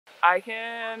I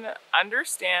can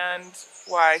understand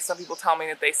why some people tell me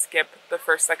that they skip the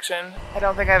first section. I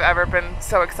don't think I've ever been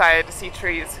so excited to see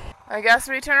trees. I guess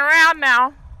we turn around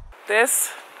now. This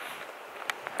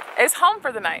is home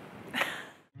for the night.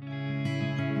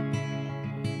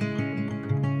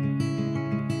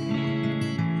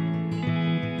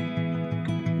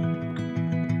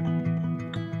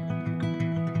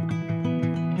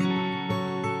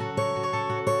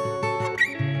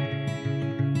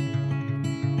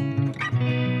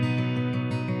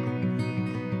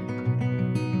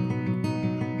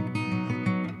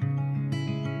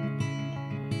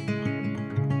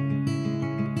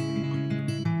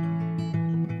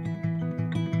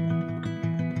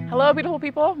 Hello beautiful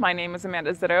people, my name is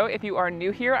Amanda Zitto. If you are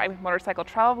new here, I make motorcycle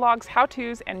travel vlogs,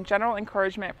 how-tos, and general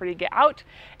encouragement for you to get out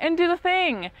and do the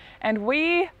thing. And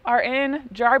we are in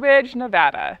Jarbidge,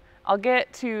 Nevada. I'll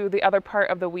get to the other part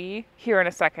of the we here in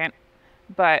a second,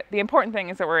 but the important thing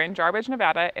is that we're in Jarbidge,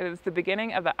 Nevada. It is the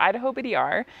beginning of the Idaho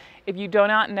BDR. If you do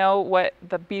not know what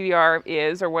the BDR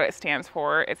is or what it stands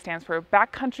for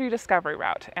Backcountry Discover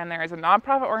Route. And there is a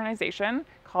nonprofit organization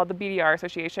called the BDR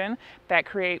Association that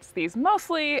creates these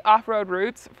mostly off-road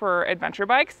routes for adventure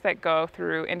bikes that go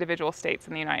through individual states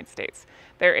in the United States.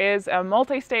 There is a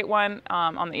multi-state one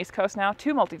on the East Coast now,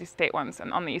 two multi-state ones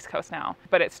on the East Coast now,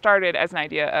 but it started as an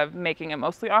idea of making a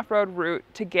mostly off-road route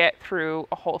to get through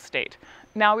a whole state.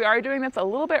 Now we are doing this a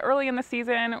little bit early in the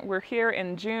season. We're here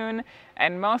in June,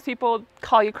 and most people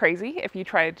call you crazy if you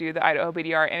try to do the Idaho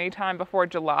BDR anytime before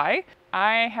July.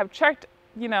 I have checked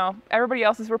everybody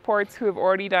else's reports who have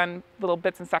already done little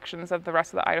bits and sections of the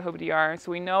rest of the Idaho BDR, so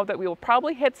we know that we will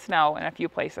probably hit snow in a few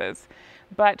places.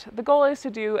 But the goal is to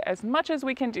do as much as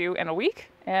we can do in a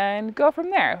week and go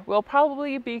from there. We'll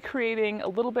probably be creating a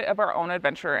little bit of our own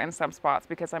adventure in some spots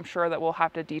because I'm sure that we'll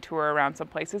have to detour around some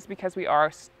places because we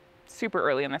are super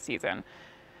early in the season.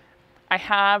 I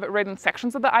have ridden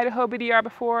sections of the Idaho BDR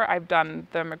before. I've done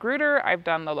the Magruder, I've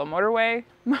done the low motorway.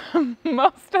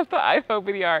 Most of the Idaho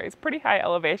BDR is pretty high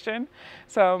elevation,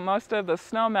 so most of the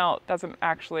snow melt doesn't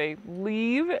actually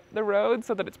leave the road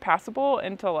so that it's passable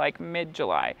until like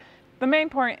mid-July. The main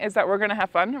point is that we're gonna have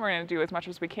fun. We're gonna do as much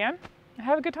as we can and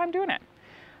have a good time doing it.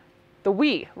 The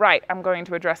we, right, I'm going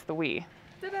to address the we.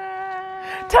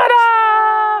 Ta-da!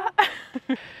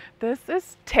 Ta-da! This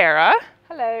is Tara.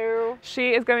 Hello.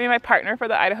 She is going to be my partner for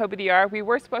the Idaho BDR. We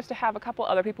were supposed to have a couple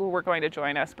other people who were going to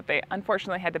join us, but they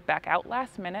unfortunately had to back out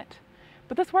last minute.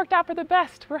 But this worked out for the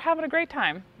best. We're having a great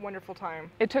time. Wonderful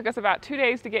time. It took us about 2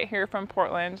 days to get here from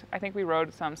Portland. I think we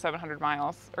rode some 700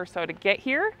 miles or so to get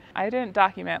here. I didn't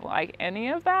document like any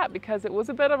of that because it was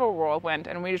a bit of a whirlwind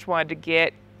and we just wanted to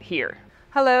get here.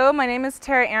 Hello, my name is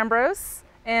Tara Ambrose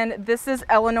and this is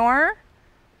Eleanor.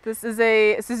 This is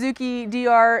a Suzuki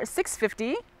DR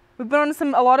 650. We've been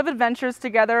on a lot of adventures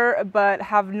together, but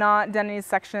have not done any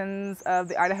sections of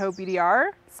the Idaho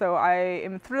BDR. So I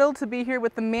am thrilled to be here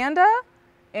with Amanda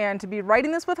and to be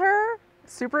riding this with her.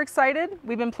 Super excited.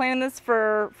 We've been planning this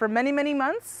for many, many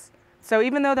months. So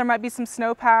even though there might be some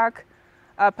snowpack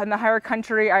up in the higher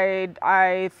country,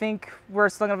 I think we're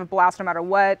still gonna have a blast no matter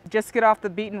what. Just get off the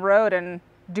beaten road and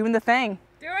doing the thing.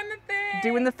 Doing the thing.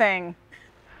 Doing the thing.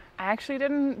 I actually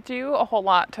didn't do a whole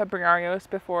lot to Briarios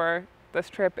before this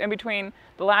trip. In between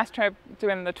the last trip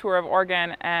doing the tour of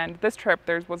Oregon and this trip,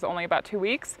 there was only about 2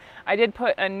 weeks. I did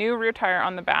put a new rear tire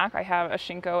on the back. I have a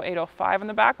Shinko 805 on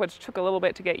the back, which took a little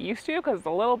bit to get used to because it's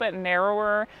a little bit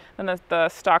narrower than the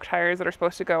stock tires that are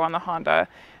supposed to go on the Honda.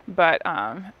 But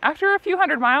after a few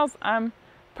hundred miles, I'm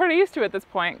pretty used to it at this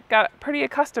point. Got pretty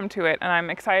accustomed to it, and I'm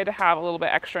excited to have a little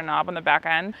bit extra knob on the back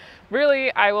end. Really,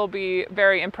 I will be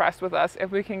very impressed with us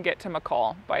if we can get to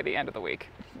McCall by the end of the week.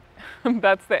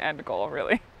 That's the end goal,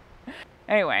 really.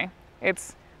 Anyway,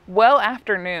 it's well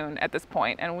afternoon at this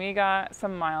point, and we got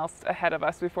some miles ahead of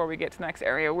us before we get to the next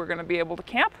area. We're going to be able to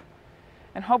camp,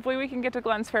 and hopefully we can get to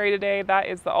Glens Ferry today. That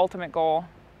is the ultimate goal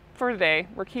for today.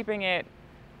 We're keeping it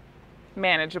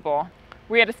manageable.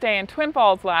 We had to stay in Twin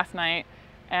Falls last night,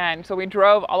 and so we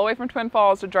drove all the way from Twin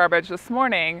Falls to Jarbidge this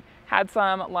morning, had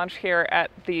some lunch here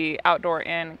at the Outdoor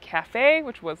Inn Cafe,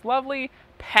 which was lovely,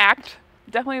 packed.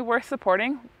 Definitely worth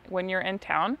supporting when you're in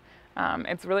town.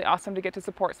 It's really awesome to get to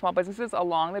support small businesses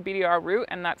along the BDR route,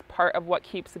 and that's part of what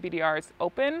keeps the BDRs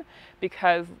open,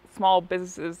 because small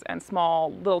businesses and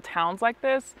small little towns like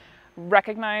this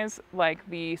recognize like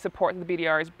the support that the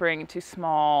BDRs bring to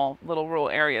small little rural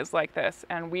areas like this,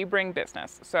 and we bring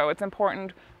business. So it's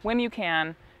important when you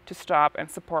can to stop and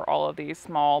support all of these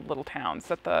small little towns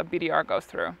that the BDR goes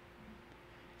through.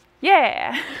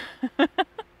 Yeah!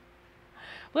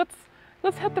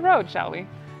 Let's hit the road, shall we?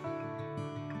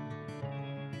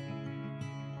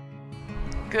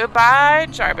 Goodbye,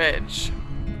 Jarbidge.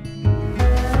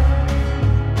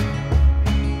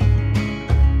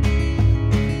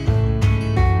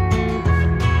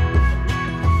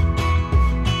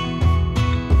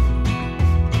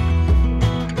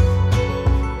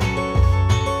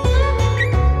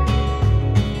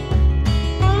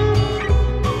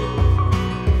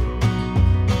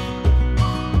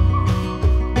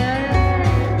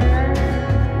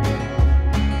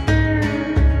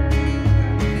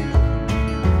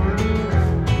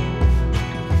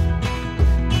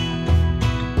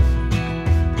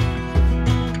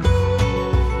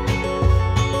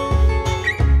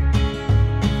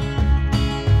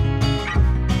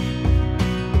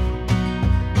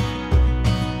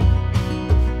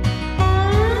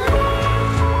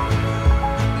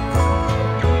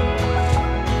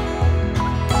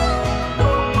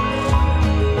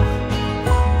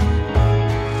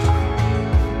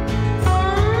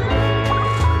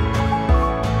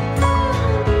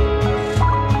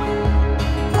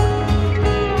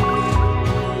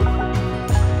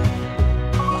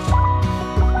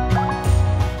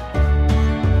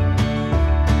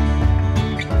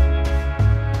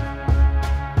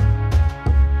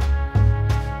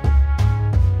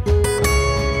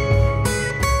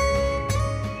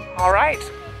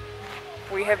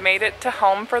 We have made it to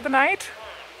home for the night.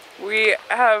 We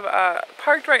have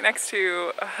parked right next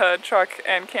to a truck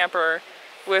and camper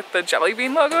with the jelly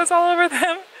bean logos all over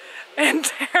them. And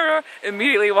Tara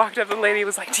immediately walked up to the lady and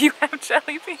was like, "Do you have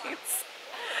jelly beans?"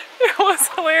 It was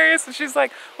hilarious. And she's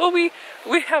like, "Well, we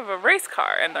have a race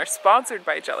car and they're sponsored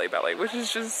by Jelly Belly," which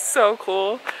is just so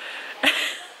cool.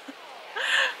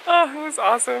 Oh, it was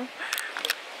awesome.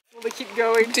 Will they keep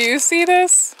going? Do you see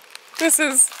this? This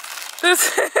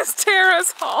is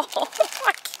Tara's haul.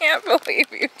 I can't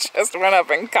believe you just went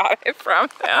up and got it from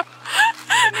them.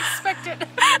 I didn't expect it.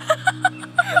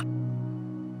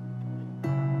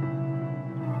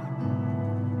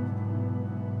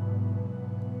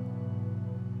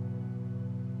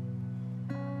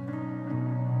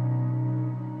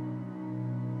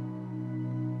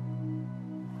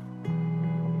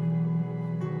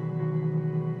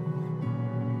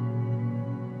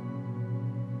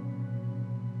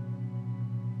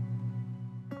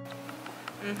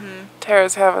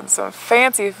 Tara's having some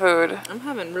fancy food. I'm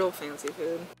having real fancy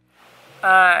food.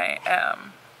 I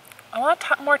am a lot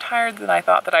more tired than I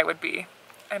thought that I would be.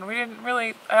 And we didn't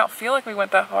really, I don't feel like we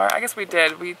went that far. I guess we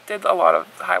did. We did a lot of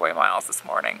highway miles this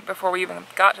morning before we even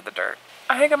got to the dirt.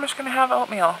 I think I'm just gonna have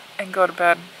oatmeal and go to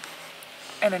bed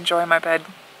and enjoy my bed.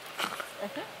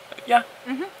 Yeah.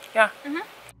 Yeah.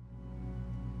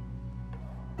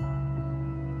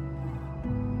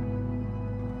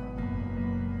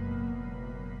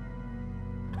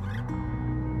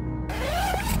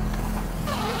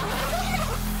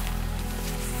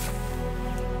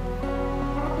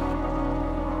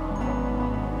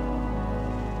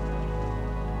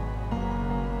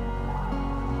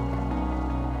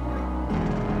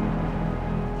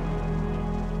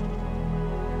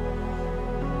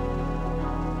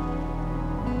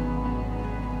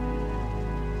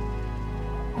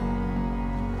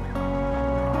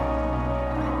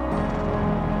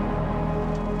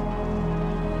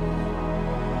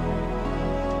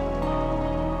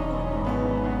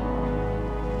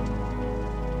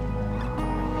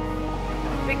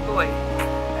 Big boy.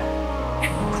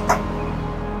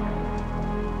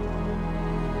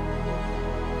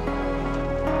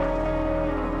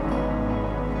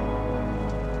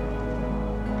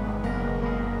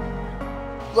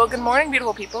 Well, good morning,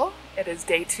 beautiful people. It is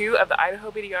day 2 of the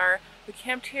Idaho BDR. We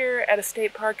camped here at a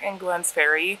state park in Glens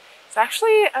Ferry. It's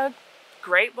actually a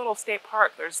great little state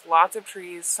park. There's lots of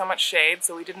trees, so much shade,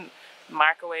 so we didn't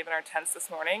microwave in our tents this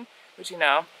morning, which, you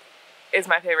know, is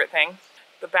my favorite thing.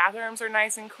 The bathrooms are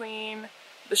nice and clean.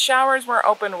 The showers weren't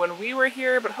open when we were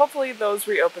here, but hopefully those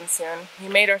reopen soon. We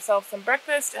made ourselves some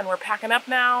breakfast and we're packing up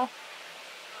now.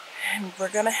 And we're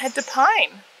gonna head to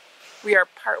Pine. We are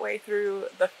partway through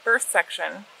the first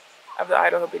section of the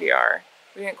Idaho BDR.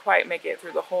 We didn't quite make it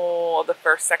through the whole of the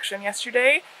first section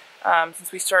yesterday.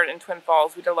 Since we started in Twin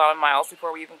Falls, we did a lot of miles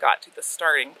before we even got to the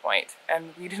starting point.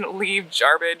 And we didn't leave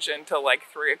Jarbidge until like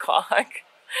 3 o'clock.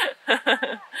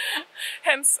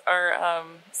 Hence our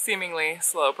seemingly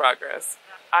slow progress.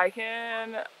 I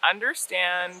can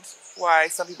understand why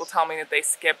some people tell me that they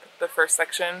skip the first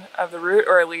section of the route,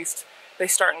 or at least they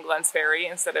start in Glens Ferry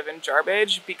instead of in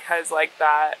Jarbidge, because like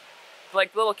that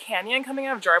Like the little canyon coming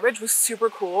out of Jarbidge was super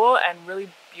cool and really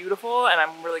beautiful, and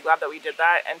I'm really glad that we did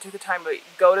that and took the time to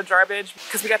go to Jarbidge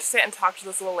because we got to sit and talk to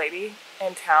this little lady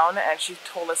in town, and she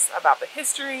told us about the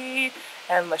history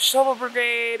and the Shovel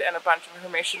Brigade and a bunch of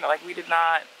information that like we did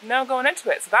not know going into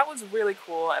it. So that was really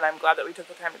cool, and I'm glad that we took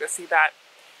the time to go see that.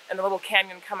 And the little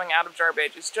canyon coming out of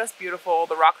Jarbidge is just beautiful.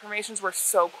 The rock formations were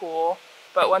so cool,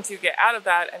 but once you get out of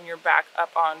that and you're back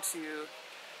up onto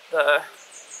the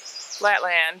flat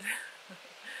land,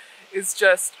 is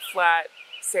just flat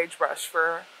sagebrush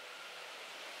for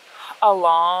a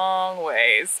long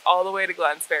ways, all the way to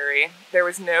Glenns Ferry. There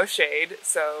was no shade,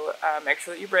 so make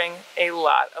sure that you bring a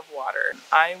lot of water.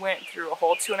 I went through a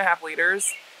whole 2.5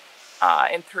 liters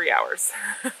in 3 hours.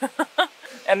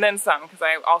 And then some, because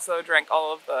I also drank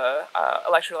all of the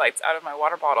electrolytes out of my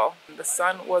water bottle. The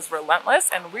sun was relentless,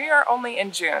 and we are only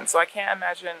in June, so I can't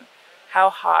imagine how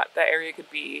hot that area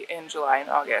could be in July and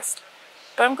August.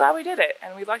 But I'm glad we did it,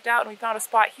 and we lucked out and we found a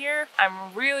spot here.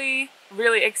 I'm really,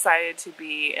 really excited to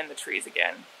be in the trees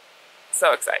again.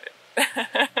 So excited.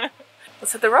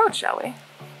 Let's hit the road, shall we?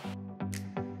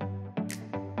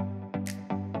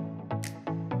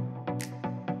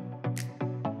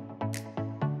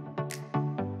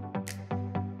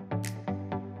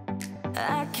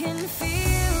 I can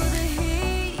feel the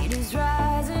heat is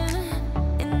rising,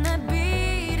 and that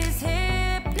beat is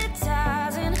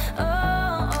hypnotizing. Oh,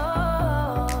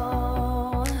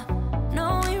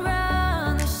 no, we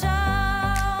run the show.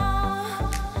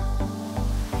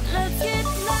 Let's get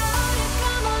louder,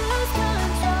 come on, lose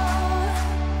control.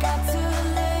 Got to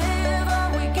live or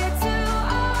we get too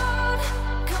old.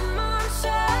 Come on,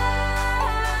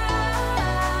 shine,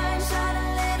 shine a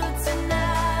little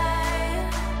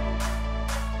tonight.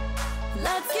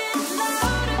 Let's get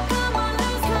louder, come on,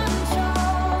 lose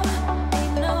control.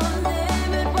 Ain't no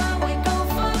limit while we go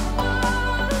for more.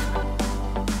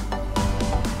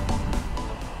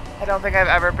 I don't think I've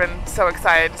ever been so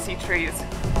excited to see trees.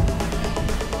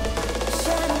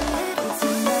 Shine a little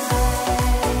tonight.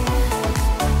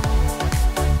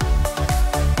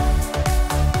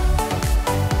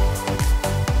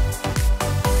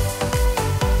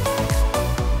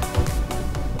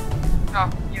 Oh,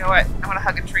 you know what? I want to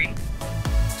hug a tree.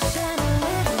 Shine a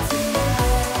little tonight.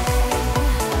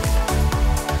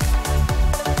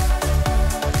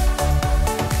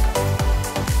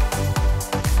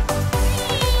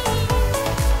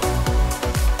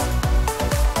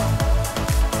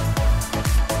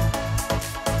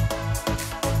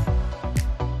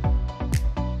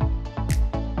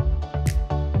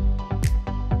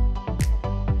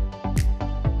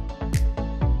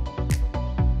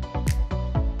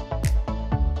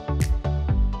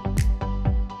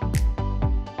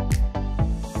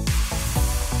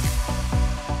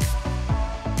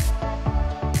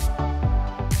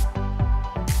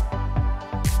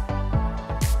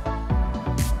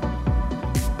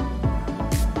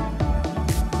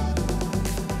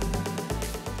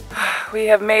 We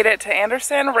have made it to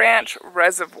Anderson Ranch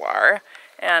Reservoir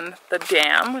and the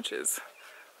dam, which is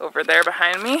over there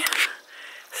behind me.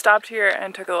 Stopped here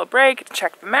and took a little break,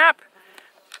 checked the map,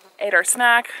 ate our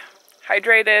snack,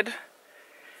 hydrated,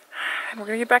 and we're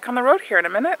gonna get back on the road here in a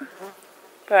minute.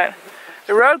 But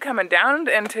the road coming down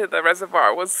into the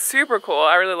reservoir was super cool.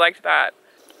 I really liked that.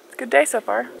 It's a good day so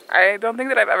far. I don't think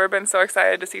that I've ever been so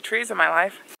excited to see trees in my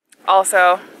life.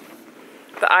 Also,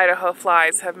 the Idaho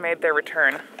flies have made their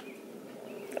return.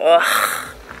 Ugh.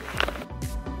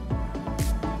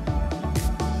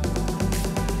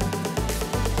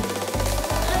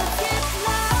 Let's get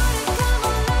louder, come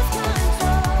on, lose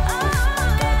control.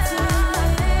 Got to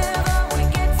live or we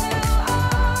get too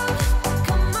old.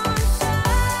 Come on,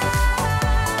 shine,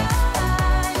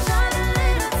 shine a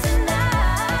little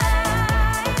tonight.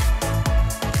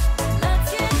 Let's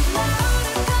get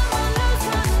louder, come on, lose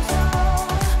control.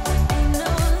 Ain't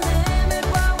no limit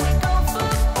while we go for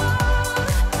more.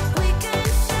 We can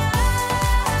shine,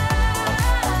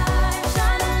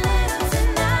 shine a little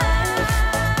tonight.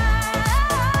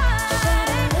 Shine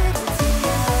a little tonight. Shine a little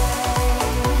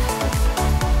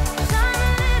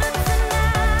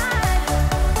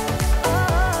tonight.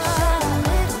 Oh, shine a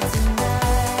little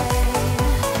tonight.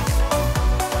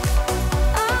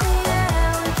 Oh yeah,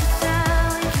 we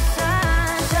can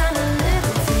shine, shine a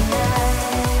little tonight.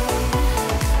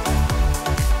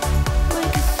 We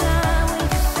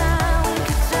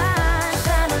can shine,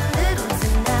 shine a little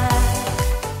tonight.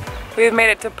 We've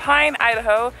made it to Pine,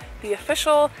 Idaho, the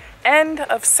official end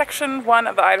of Section 1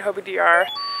 of the Idaho BDR.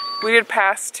 We did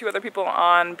pass 2 other people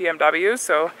on BMW,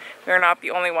 so we're not the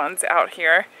only ones out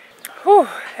here. Whew,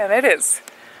 and it is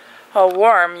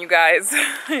warm, you guys.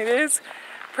 It is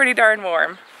pretty darn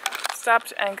warm.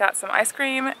 stopped and got some ice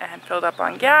cream and filled up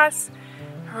on gas.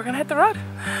 We're gonna hit the road.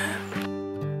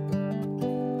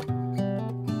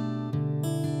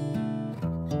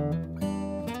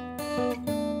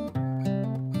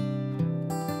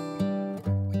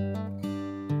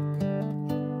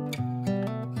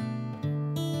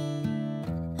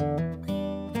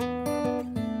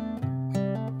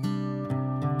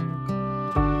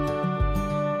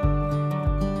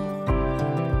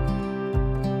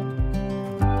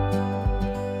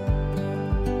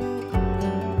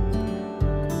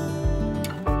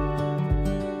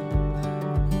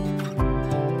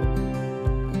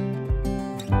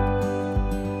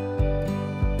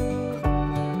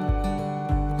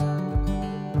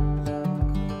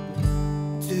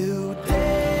 Today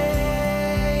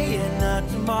and not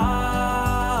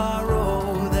tomorrow.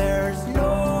 There's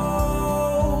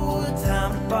no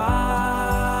time to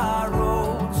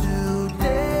borrow. Today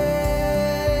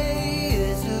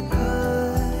is a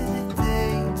good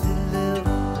day to live.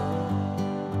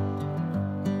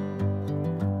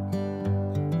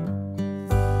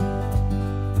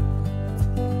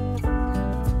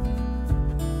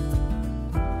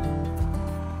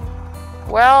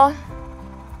 Well,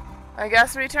 I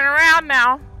guess we turn around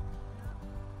now.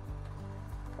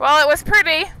 Well, it was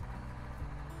pretty.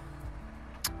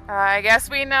 I guess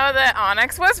we know that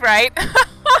Onyx was right.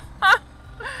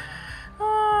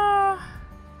 Oh.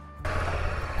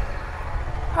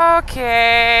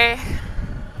 Okay.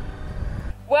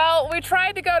 Well, we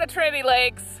tried to go to Trinity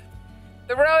Lakes.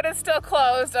 The road is still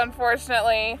closed,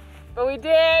 unfortunately, but we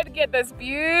did get this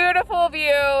beautiful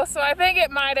view, so I think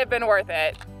it might have been worth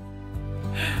it.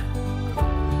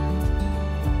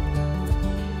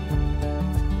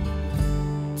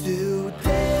 Today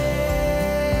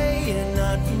and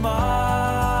not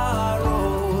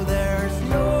tomorrow. There's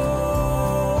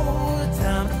no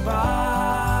time to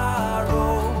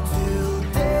borrow.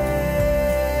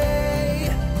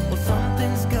 Today, well,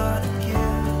 something's gotta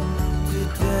give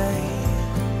today.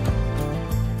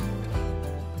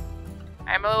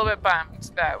 I'm a little bit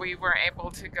bummed that we weren't able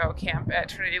to go camp at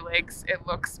Trinity Lakes. It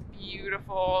looks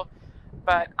beautiful,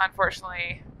 but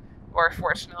unfortunately, or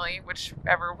fortunately,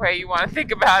 whichever way you want to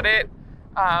think about it,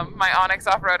 my Onyx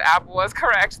off-road app was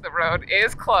correct. The road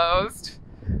is closed.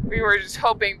 We were just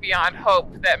hoping beyond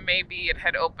hope that maybe it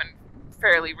had opened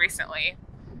fairly recently.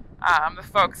 The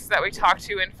folks that we talked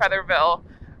to in Featherville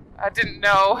didn't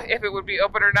know if it would be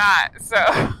open or not, so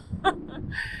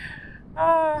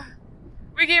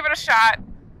we gave it a shot.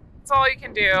 That's all you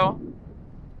can do.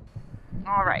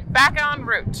 All right, back en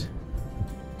route.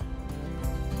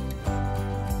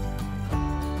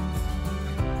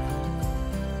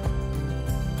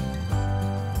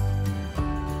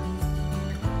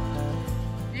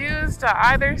 Views to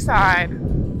either side.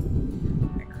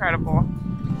 Incredible.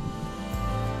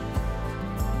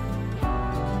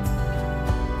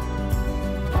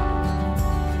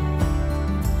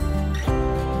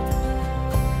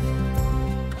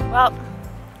 Well,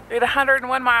 we did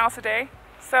 101 miles a day,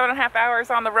 7.5 hours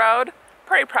on the road.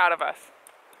 Pretty proud of us.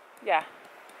 Yeah.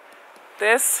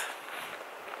 This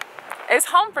is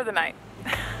home for the night.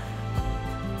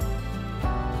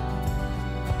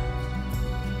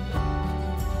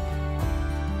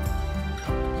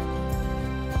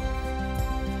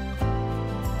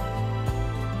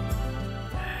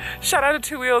 Shout out to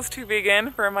Two Wheels, Two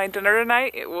Vegan for my dinner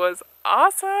tonight. It was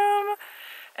awesome.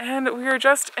 And we were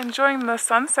just enjoying the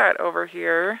sunset over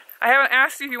here. I haven't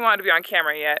asked you if you wanted to be on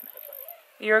camera yet.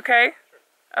 You okay?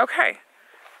 Okay.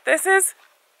 This is,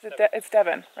 it's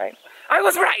Devin, right? I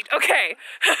was right, okay.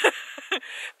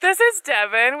 This is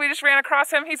Devin. We just ran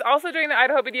across him. He's also doing the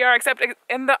Idaho BDR, except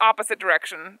in the opposite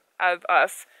direction of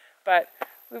us. But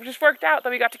we've just worked out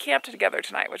that we got to camp together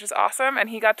tonight, which is awesome. And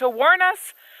he got to warn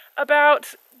us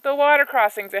about the water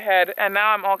crossings ahead, and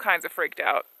now I'm all kinds of freaked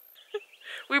out.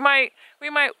 We might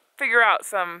figure out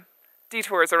some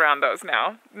detours around those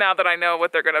now that I know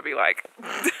what they're gonna be like.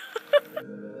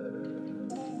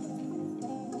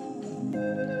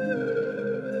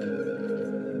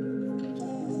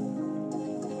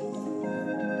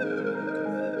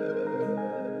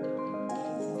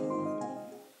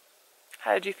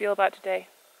 How did you feel about today?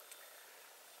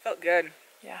 Felt good.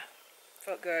 Yeah.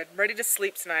 Felt good. Ready to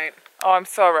sleep tonight. Oh, I'm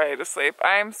so ready to sleep.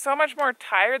 I'm so much more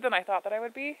tired than I thought that I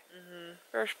would be.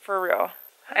 For real.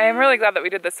 I am really glad that we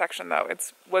did this section though.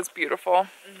 It was beautiful.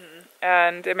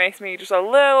 And it makes me just a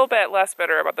little bit less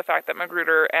bitter about the fact that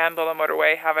Magruder and Little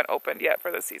Motorway haven't opened yet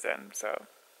for the season. So,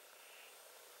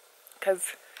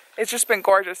 because it's just been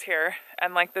gorgeous here.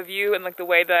 And like the view and like the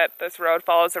way that this road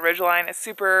follows the ridgeline is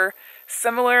super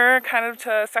similar kind of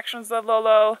to sections of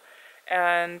Lolo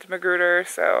and Magruder.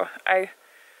 So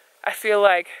I feel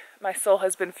like my soul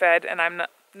has been fed and I'm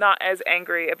not as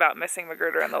angry about missing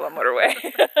McGruder in the motorway.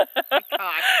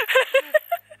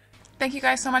 Thank you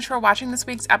guys so much for watching this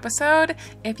week's episode.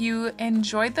 If you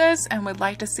enjoyed this and would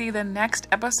like to see the next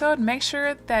episode, make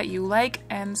sure that you like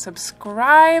and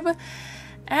subscribe.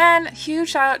 And huge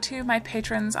shout out to my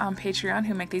patrons on Patreon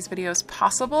who make these videos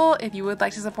possible. If you would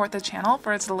like to support the channel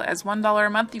for as little as $1 a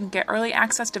month, you can get early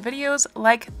access to videos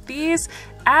like these,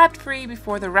 ad-free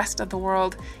before the rest of the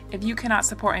world. If you cannot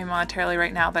support me monetarily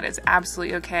right now, that is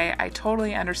absolutely okay. I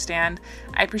totally understand.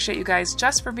 I appreciate you guys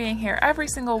just for being here every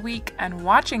single week and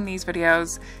watching these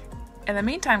videos. In the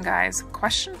meantime, guys,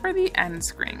 question for the end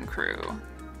screen crew.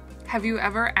 Have you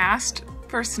ever asked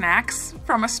for snacks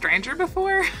from a stranger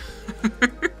before?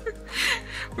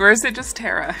 Or is it just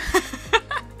Tara?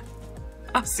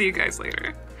 I'll see you guys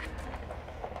later.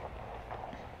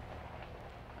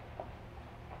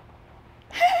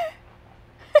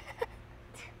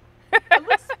 It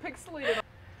looks pixelated.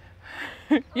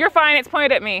 You're fine, it's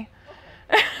pointed at me.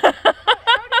 How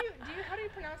do you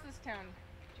pronounce this town?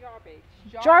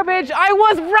 Jarbage. Garbage, I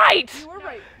was right! You were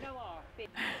right.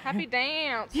 Happy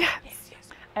dance. Yes.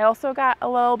 I also got a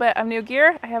little bit of new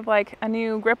gear. I have like a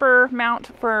new gripper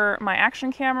mount for my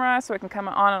action camera so it can come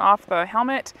on and off the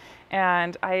helmet.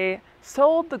 And I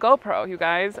sold the GoPro, you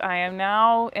guys. I am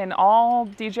now an all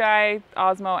DJI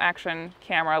Osmo action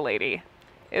camera lady.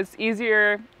 It's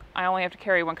easier. I only have to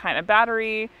carry one kind of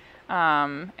battery.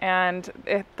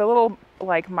 The little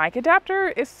like mic adapter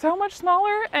is so much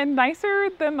smaller and nicer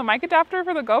than the mic adapter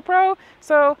for the GoPro.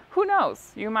 So who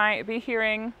knows? You might be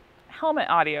hearing helmet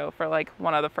audio for like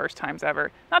one of the first times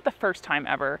ever. Not the first time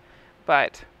ever,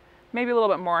 but maybe a little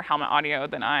bit more helmet audio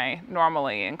than I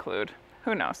normally include.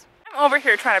 Who knows? I'm over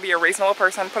here trying to be a reasonable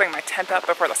person, putting my tent up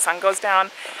before the sun goes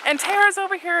down, and Tara's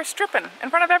over here stripping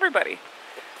in front of everybody.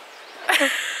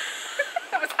 That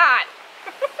was hot.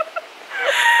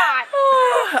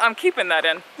 I'm keeping that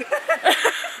in.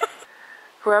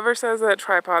 Whoever says that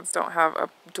tripods don't have a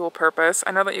dual purpose,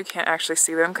 I know that you can't actually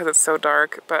see them because it's so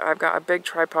dark, but I've got a big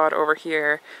tripod over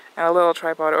here and a little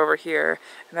tripod over here,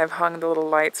 and I've hung the little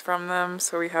lights from them,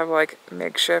 so we have like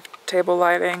makeshift table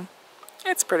lighting.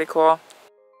 It's pretty cool.